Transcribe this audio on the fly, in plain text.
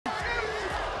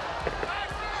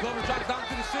Glover drops down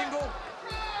to the single.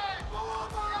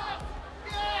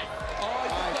 Oh,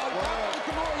 he's got the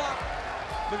Kimura lock.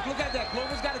 But look at that.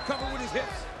 Glover's got it covered with his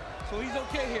hips. So he's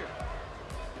okay here.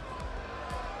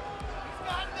 He's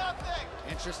got nothing.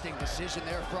 Interesting decision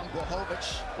there from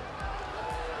Blachowicz.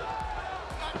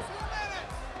 Got 2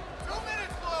 minutes. 2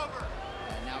 minutes, Glover.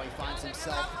 And now he finds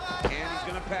himself. And he's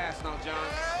going to pass now, John.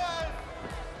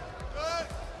 Good.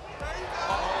 There you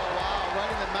go. Oh, wow, right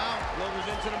in the mount. Glover's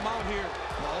into the mount here.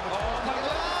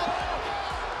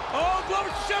 Oh, Glover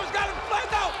Teixeira's got him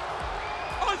flanked out.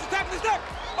 Oh, he's attacking his neck.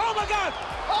 Oh, my God.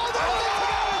 oh,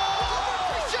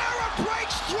 Teixeira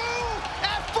breaks through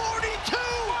at 42.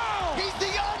 Wow. He's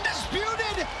the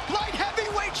undisputed light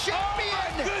heavyweight champion.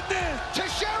 Oh, my goodness.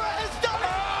 Teixeira has done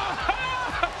it.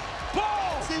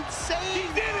 Paul. It's insane. He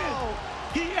did it.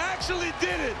 He actually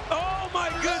did it. Oh,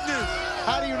 my goodness.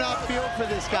 How do you not feel for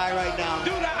this guy right now?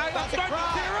 Dude, I'm starting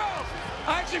to tear up.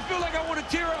 I actually feel like I want to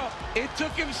tear up. It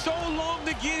took him so long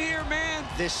to get here, man.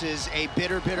 This is a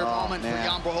bitter moment for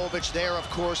Jan Blachowicz there, of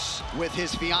course, with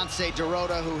his fiancée,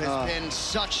 Dorota, who has been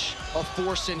such a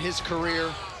force in his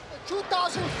career.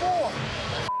 2004,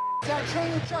 I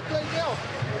trained with Chuck Liddell.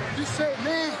 You said,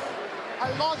 man,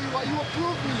 I love you, you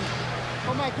approved me.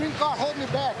 But my green card hold me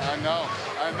back. I know.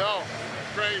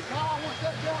 Crazy. Now I want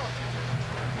that job.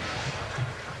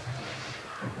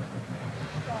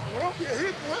 Well, get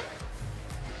hit, man.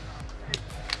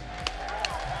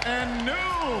 And new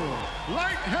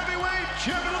light heavyweight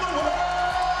champion of the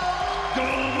world,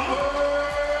 Glover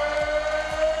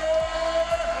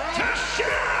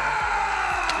Teixeira!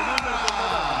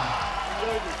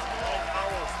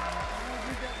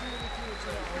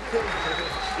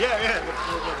 Yeah.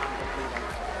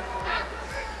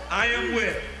 I am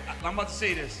with, I'm about to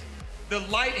say this, the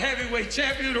light heavyweight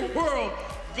champion of the world,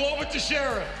 Glover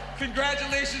Teixeira.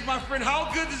 Congratulations, my friend.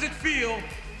 How good does it feel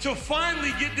to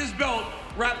finally get this belt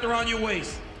wrapped around your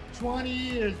waist? 20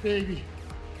 years, baby.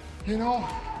 You know,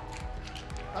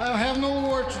 I have no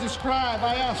word to describe.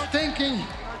 I was thinking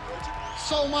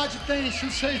so much things to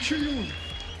say to you.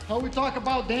 How we talk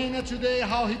about Dana today,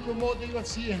 how he promote the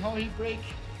UFC, how he break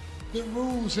the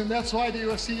rules, and that's why the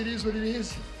UFC it is what it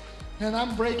is. And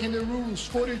I'm breaking the rules,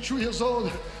 42 years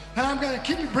old, and I'm gonna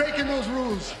keep breaking those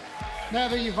rules.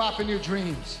 Never give up in your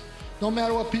dreams. No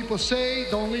matter what people say,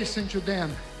 don't listen to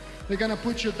them. They're gonna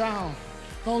put you down.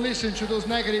 Don't listen to those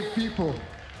negative people.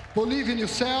 Believe in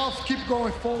yourself, keep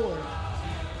going forward.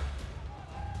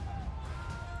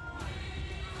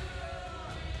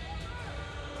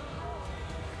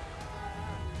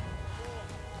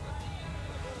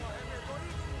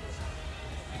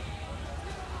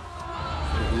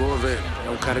 O Glover é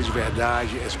um cara de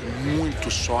verdade, é muito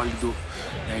sólido,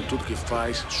 né, em tudo que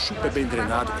faz, super bem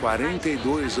treinado,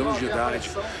 42 anos de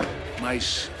idade,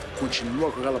 mas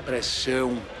continua com aquela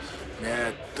pressão,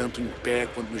 né, tanto em pé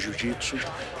quanto no jiu-jitsu,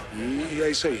 e é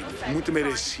isso aí, muito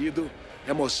merecido,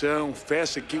 emoção,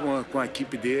 festa aqui com a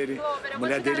equipe dele, a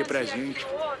mulher dele pra gente,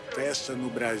 festa no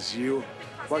Brasil,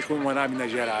 pode comemorar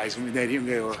Minas Gerais, o Mineirinho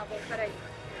ganhou.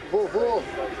 Vovô,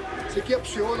 isso aqui é pro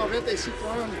senhor, 95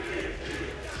 anos.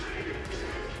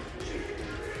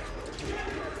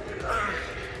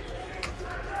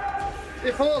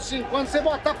 Ele falou assim, quando você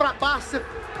botar pra baixo, você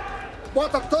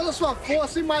bota toda a sua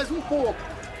força e mais um pouco.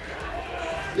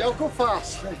 E é o que eu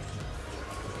faço.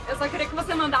 Eu só queria que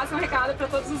você mandasse um recado para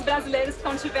todos os brasileiros que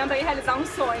estão te vendo aí realizar um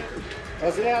sonho.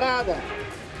 Brasileirada,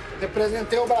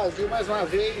 representei o Brasil mais uma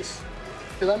vez.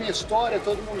 Pela minha história,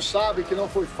 todo mundo sabe que não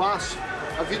foi fácil.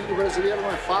 A vida do brasileiro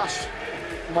não é fácil.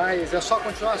 Mas é só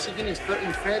continuar seguindo em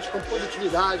frente com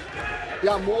positividade e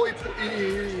amor e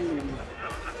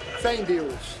fé em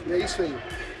Deus. E é isso aí.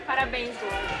 Parabéns,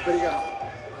 Glover. Obrigado.